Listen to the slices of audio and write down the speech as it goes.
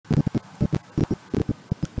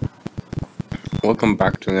Welcome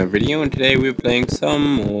back to another video, and today we're playing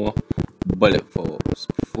some more Bullet Falls.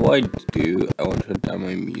 Before I do, I want to turn down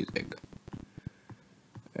my music.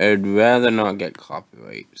 I'd rather not get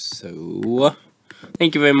copyright, so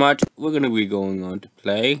thank you very much. We're gonna be going on to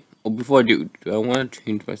play. Oh, before I do I want to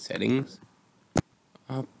change my settings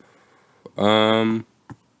up?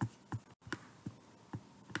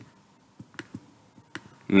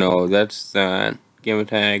 No, that's that. Gamer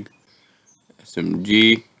tag,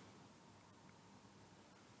 SMG,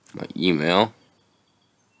 my email.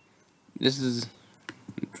 This is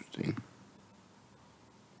interesting.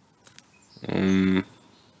 It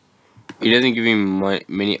doesn't give me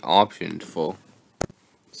many options for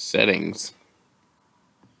settings.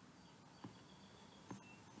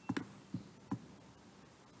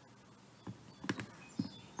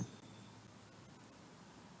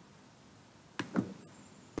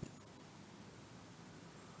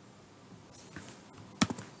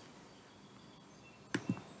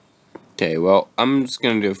 Okay, well, I'm just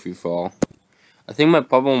gonna do a free fall. I think my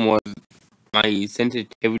problem was my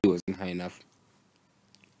sensitivity wasn't high enough.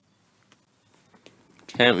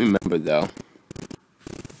 Can't remember though.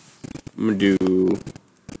 I'm gonna do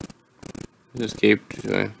escape.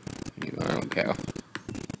 I don't care.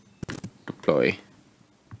 Deploy.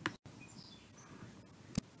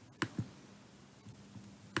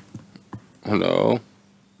 Hello.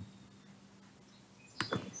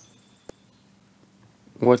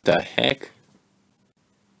 What the heck?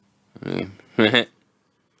 Okay.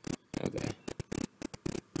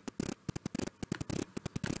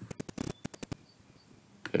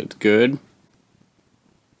 It's good.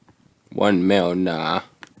 1 mil, nah.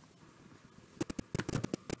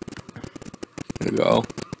 There we go.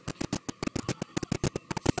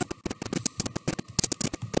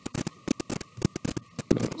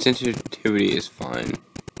 Sensitivity is fine.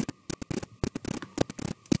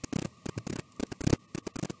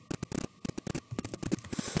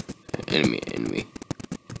 Enemy.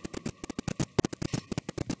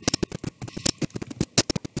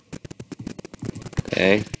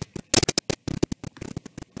 Okay.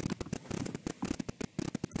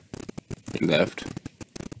 Left. I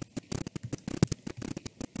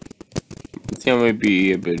think I might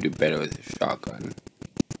be able to do better with a shotgun.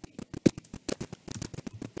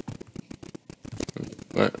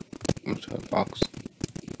 What? What's that box?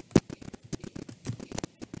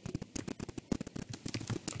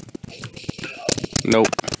 Nope.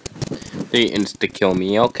 They insta-kill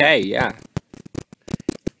me. Okay, yeah.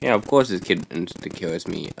 Yeah, of course this kid insta-kills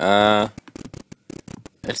me.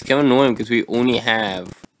 It's kind of annoying because we only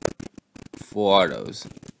have 4 autos.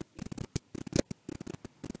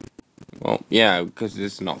 Well, yeah, because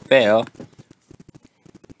this is not fair.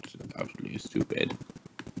 It's absolutely stupid.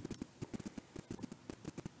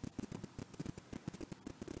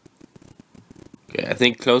 Okay, I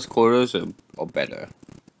think close quarters are better.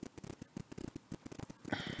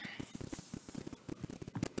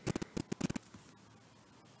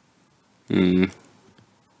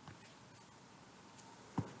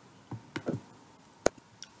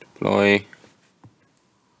 Deploy.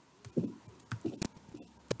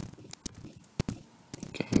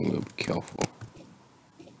 Okay, we'll be careful.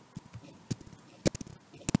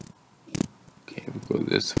 Okay, we'll go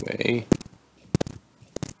this way.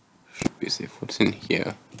 Should be safe. What's in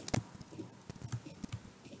here?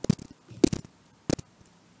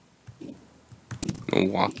 No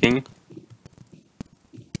walking.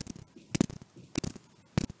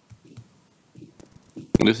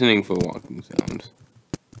 Listening for walking sounds.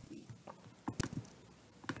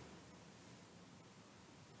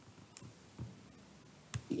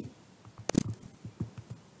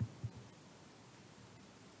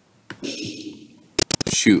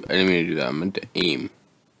 Shoot, I didn't mean to do that. I meant to aim.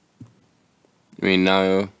 I mean,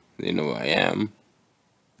 now they know where I am.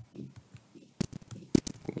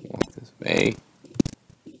 Walk this way.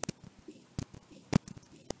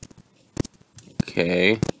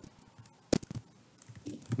 Okay.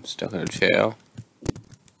 I'm stuck in a chair.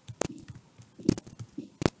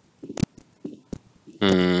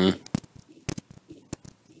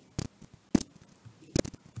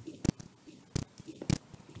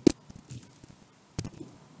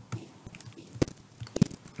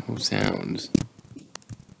 No sounds.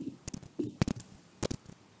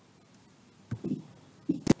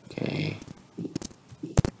 Okay.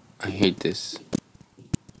 I hate this.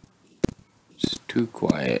 It's too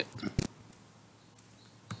quiet.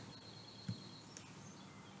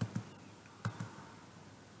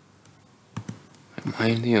 Am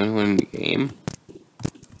I the only one in the game?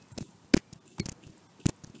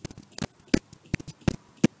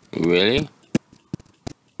 Really?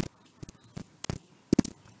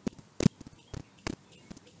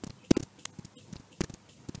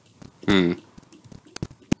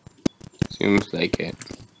 Seems like it.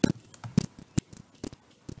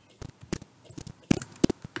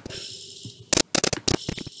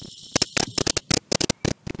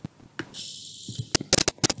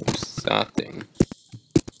 What's that thing?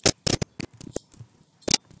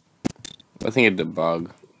 I think it's a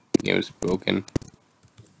bug. The game is broken.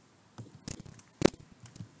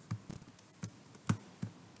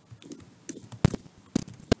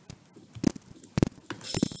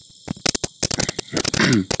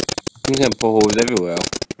 I'm gonna put holes everywhere.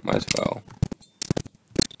 Might as well.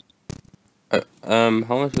 How am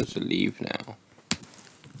I supposed to leave now?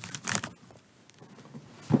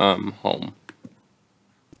 Home.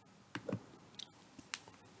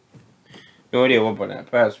 No idea what button I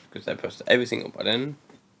pressed because I pressed every single button.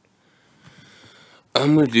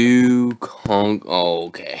 I'm gonna do Kong. Oh,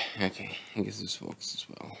 okay. Okay. I guess this works as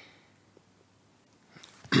well.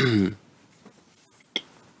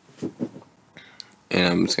 And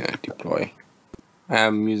I'm just gonna deploy.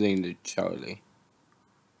 I'm using the Charlie.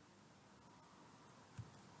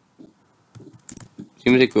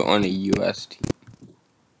 Seems like we're on a US team.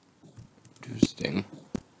 Interesting.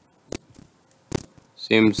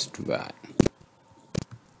 Same strat.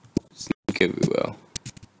 Sneak everywhere.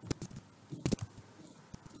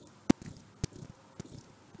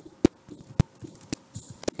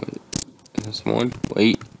 Wait, is there someone?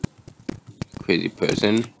 Wait. Crazy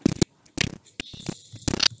person.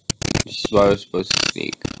 This is why I was supposed to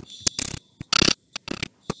sneak.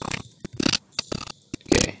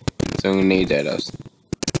 Okay. So I'm gonna nade at us.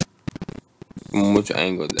 From which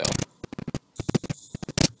angle though?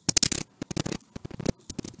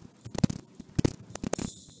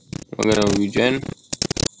 We're gonna regen.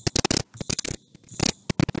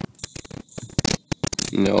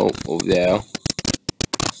 No, over there.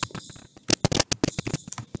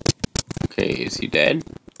 Okay, is he dead?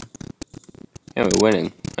 Yeah, we're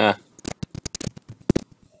winning. Ah.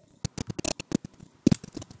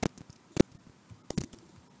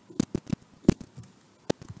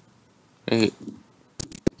 I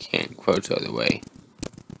can't crouch the other way.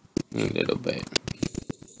 A little bit.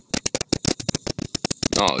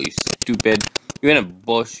 Oh, you stupid. You're in a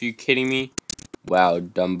bush, are you kidding me? Wow,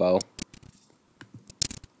 Dumbo.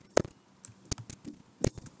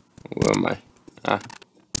 Where am I? Ah.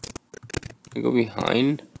 Can I go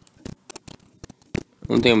behind? I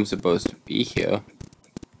don't think I'm supposed to be here.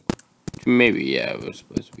 Maybe, yeah, we're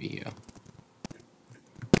supposed to be here.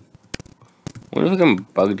 I wonder if I can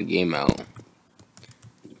bug the game out.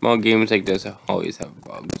 Small games like this always have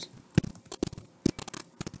bugs.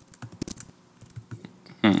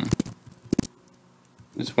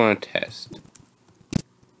 Just want to test.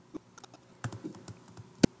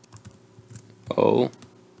 Oh.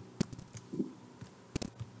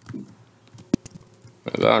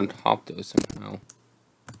 I got on top though somehow.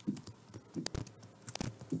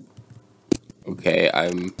 Okay,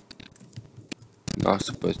 I'm not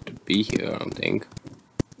supposed to be here, I don't think.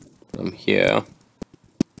 I'm here.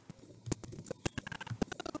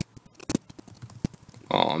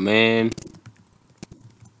 Oh man.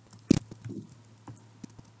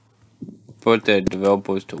 Put the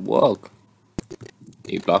developers to work.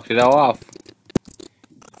 They blocked it all off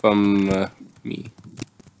from me.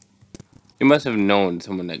 You must have known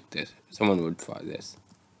someone like this. Someone would try this,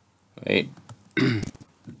 right? Okay,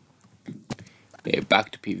 back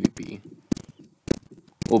to PvP.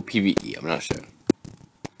 Or PvE, I'm not sure.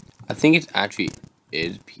 I think it actually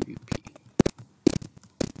is PvP.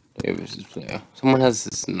 Player versus player. Someone has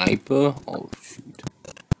a sniper? Oh shoot.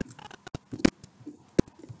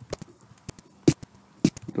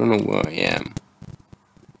 Don't know where I am.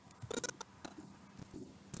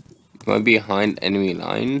 Am I behind enemy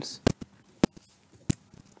lines?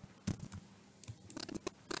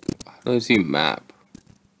 How do I see map?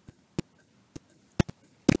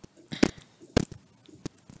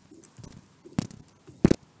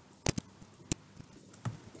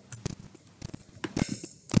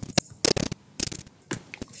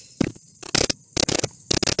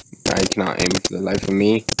 I cannot aim for the life of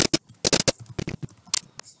me.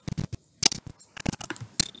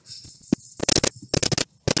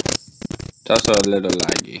 It's also a little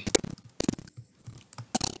laggy.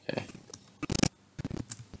 Okay.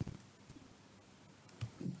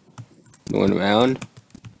 Going around.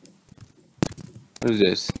 What is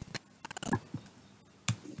this?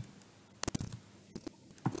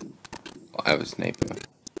 Oh, I have a sniper.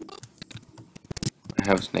 I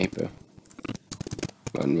have a sniper.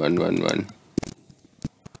 Run, run, run, run.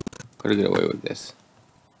 Gotta get away with this.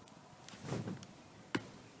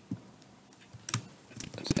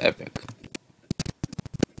 That's epic.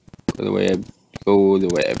 Go the way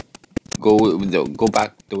I Go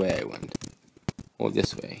back the way I went. Or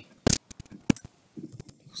this way.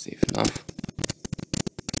 Safe enough.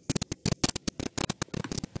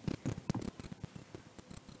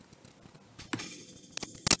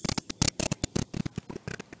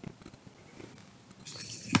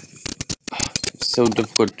 It's so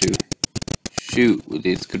difficult to shoot with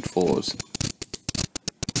these controls.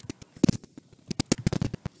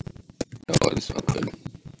 Oh, it's not good.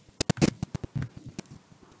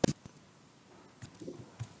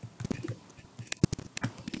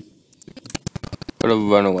 Gotta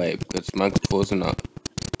run away because my controls are not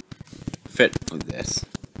fit for this.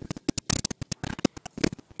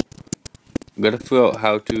 I gotta figure out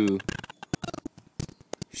how to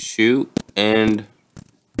shoot and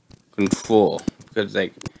control because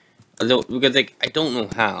I don't know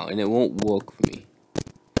how and it won't work for me.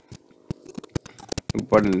 The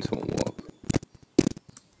buttons won't work.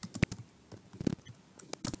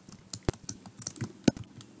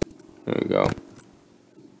 There we go.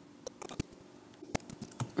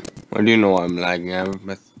 I do know I'm lagging. I have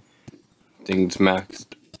my things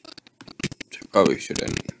maxed. Probably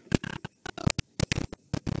shouldn't.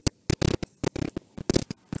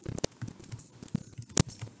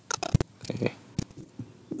 Okay.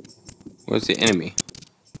 Where's the enemy?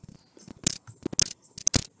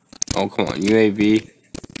 Oh, come on, UAV.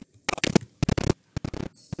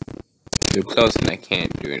 You're close and I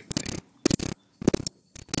can't do anything.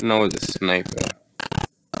 No, with a sniper.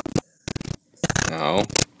 No.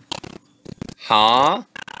 Huh?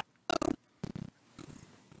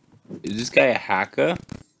 Is this guy a hacker?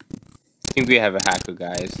 I think we have a hacker,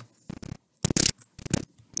 guys.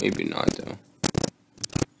 Maybe not, though.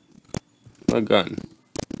 My gun.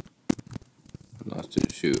 I lost it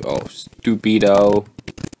to shoot. Oh, stupido.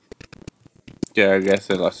 Yeah, I guess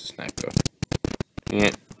I lost a sniper.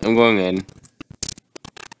 Yeah, I'm going in.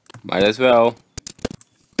 Might as well.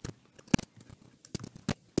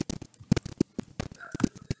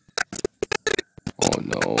 Oh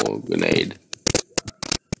no, grenade.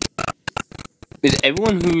 Is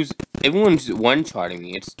everyone's one-shotting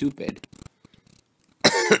me, it's stupid.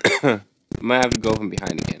 I might have to go from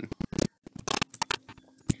behind again.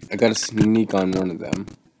 I gotta sneak on one of them.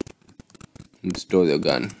 And store their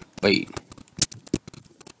gun. Wait.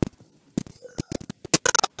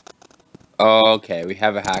 Oh, okay, we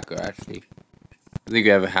have a hacker actually. I think we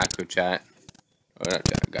have a hacker chat. Oh, not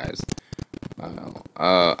chat, guys.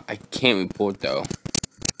 I can't report though.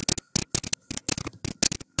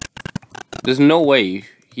 There's no way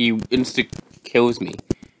he insta kills me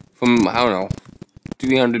from, I don't know,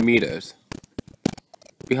 300 meters.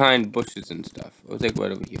 Behind bushes and stuff. I was like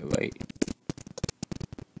right over here, right?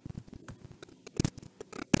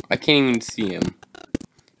 I can't even see him.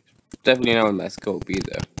 Definitely not with my scope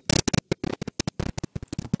either.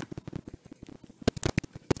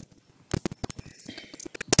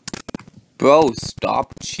 Bro,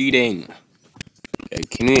 stop cheating. Okay,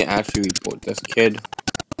 can we actually report this kid?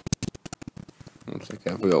 Looks like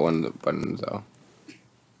I forgot one of the buttons though.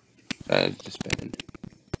 That is disbanded.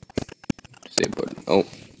 Save button. Oh.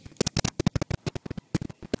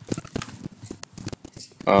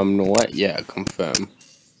 No what? Yeah, confirm.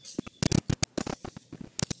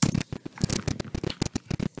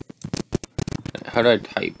 How do I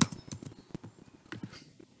type?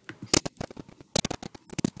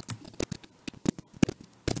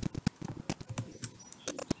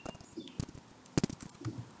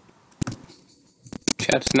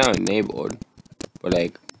 Chat's now enabled, but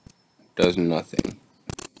like, does nothing.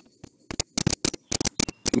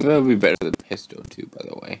 That would be better than pistol too, by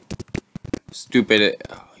the way. Stupid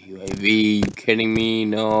UAV, you kidding me?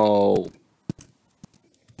 No.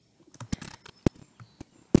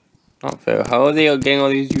 Not fair. How are they getting all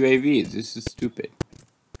these UAVs? This is stupid.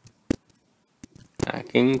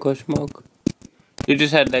 Hacking question mark? You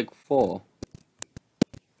just had like 4.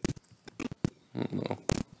 I don't know.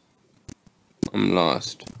 I'm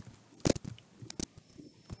lost.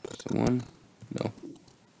 Someone? No.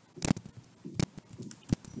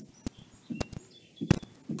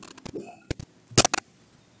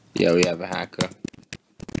 Yeah, we have a hacker.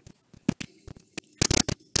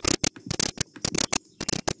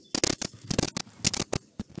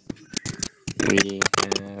 We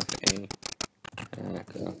have a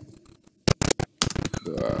hacker.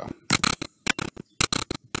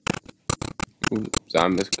 Oops, I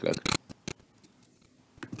misclicked.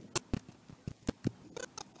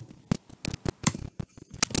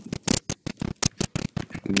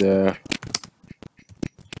 The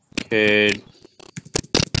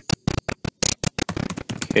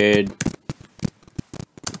kid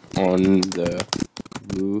on the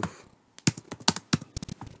roof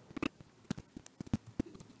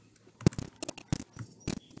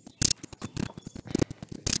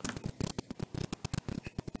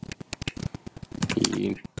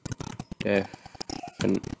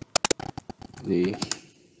definitely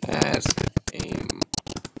has aim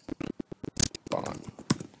spawn.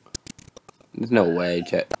 There's no way,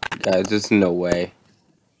 chat. Guys, there's no way.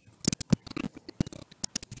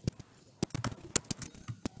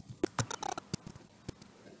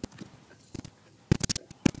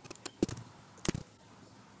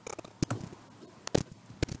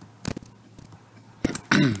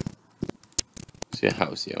 See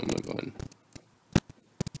how I'm going.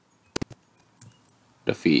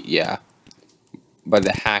 Defeat, yeah. But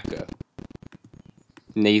the hacker.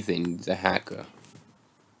 Nathan's a hacker.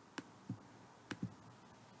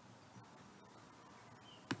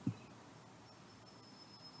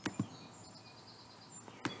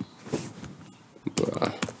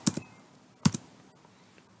 Bruh.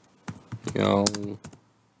 Yo.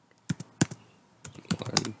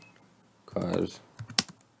 One. Cause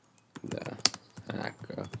the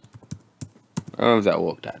hacker. I don't know if that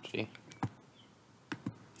worked actually.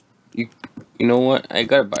 You know what? I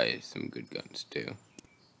gotta buy some good guns too.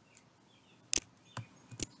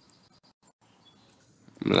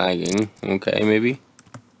 I'm lagging. Okay, maybe.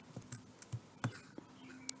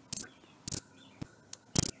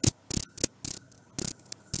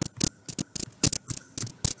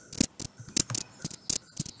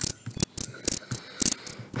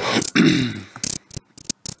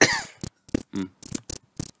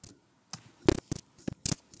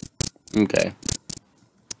 Okay.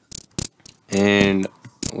 And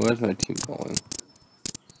where's my team going?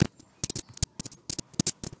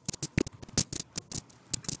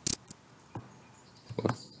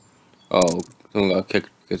 What? Oh, someone got kicked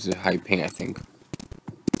because of high ping, I think.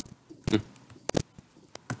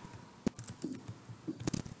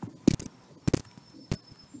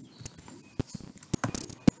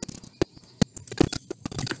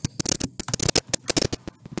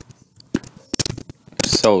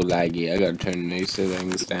 So laggy. I gotta turn these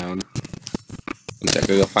settings down. One sec,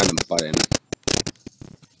 I gotta find the button.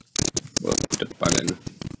 Whoop, the button.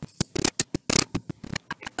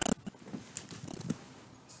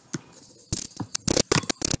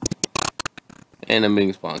 And I'm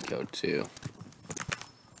being spawn killed too.